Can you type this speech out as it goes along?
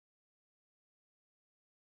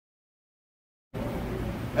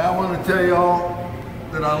I want to tell y'all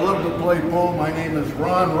that I love to play pool. My name is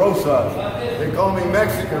Rosas. They call me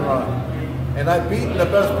Mexican Ron. And I've beaten the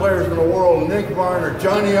best players in the world: Nick Varner,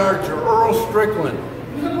 Johnny Archer, Earl Strickland,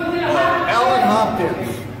 Alan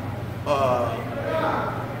Hopkins,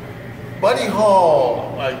 Buddy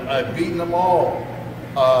Hall. I've beaten them all.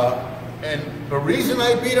 And the reason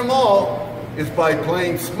I beat them all is by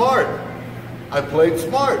playing smart. I played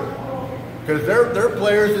smart. Because they're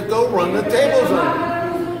players that don't run the tables on you.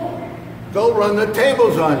 They'll run the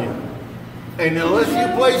tables on you. And unless you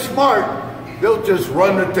play smart, they'll just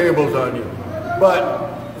run the tables on you. But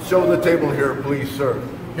show the table here, please, sir.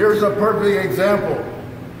 Here's a perfect example.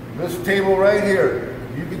 This table right here.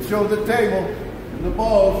 You can show the table and the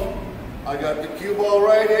balls. I got the cue ball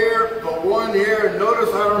right here, the one here.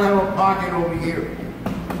 Notice I don't have a pocket over here.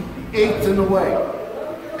 8's in the way.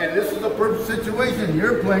 And this is a perfect situation.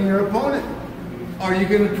 You're playing your opponent. Are you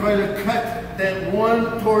going to try to cut that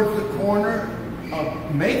one towards the corner? A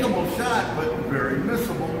makeable shot, but very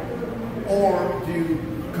missable. Or do you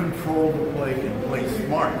control the play and play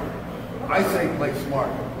smart? I say play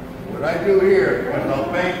smart. What I do here is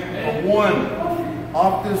I'll bank a 1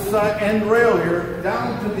 off this side end rail here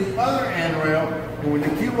down to the other end rail. And when the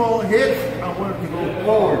cue ball hits, I want it to go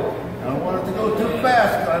forward. I don't want it to go too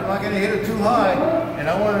fast. I'm not going to hit it too high. And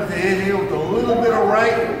I want it to hit here with a little bit of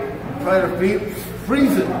right and try to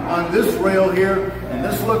freeze it on this rail here. And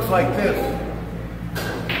this looks like this.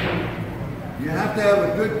 You have to have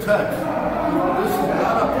a good touch. This is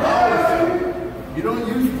not a power shot. You don't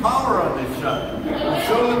use power on this shot.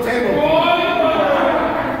 Show the table.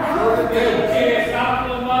 Show the table.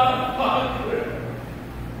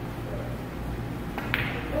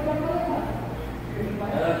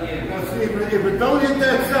 Now see, if it don't hit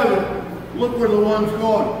that 7, look where the 1's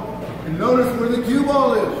going. And notice where the cue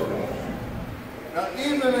ball is. Now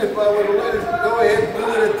even if I would have let it go ahead and do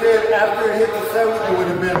what it did after it hit the 7, it would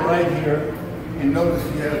have been right here. And notice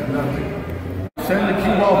he has nothing. Send the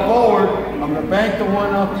cue ball forward. I'm going to bank the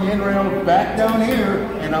 1 off the end rail back down here.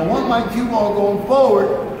 And I want my cue ball going forward.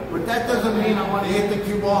 But that doesn't mean I want to hit the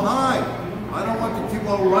cue ball high. I don't want the cue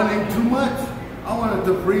ball running too much. I want it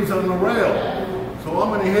to freeze on the rail. So I'm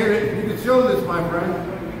going to hit it. You can show this, my friend.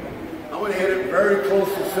 I'm going to hit it very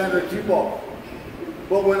close to center cue ball.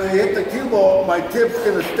 But when I hit the cue ball, my tip's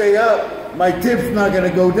going to stay up. My tip's not going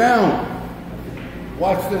to go down.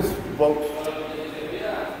 Watch this, folks.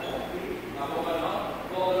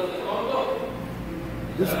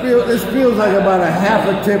 This feels like about a half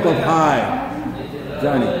a tip of high,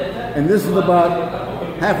 Johnny. And this is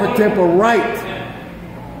about half a tip of right.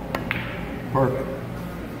 Perfect.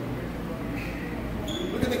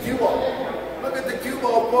 Look at the cue ball. Look at the cue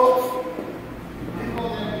ball, folks.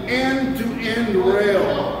 End-to-end rail,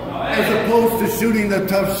 as opposed to shooting the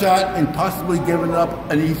tough shot and possibly giving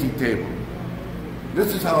up an easy table.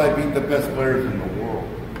 This is how I beat the best players in the world.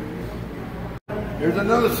 Here's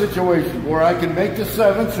another situation where I can make the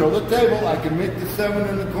 7, show the table, I can make the 7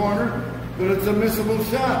 in the corner, but it's a missable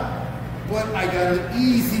shot. But I got an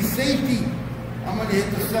easy safety. I'm going to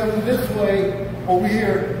hit the 7 this way, over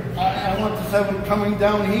here. I want the 7 coming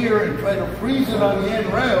down here and try to freeze it on the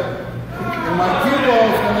end rail. And my cue ball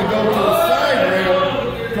is going to go to the side rail,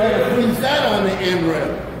 try to freeze that on the end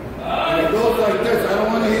rail. And it goes like this. I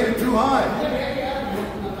don't want to hit it too high.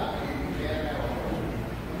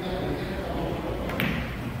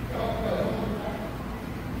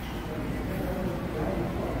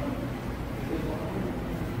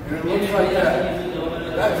 And it looks like that.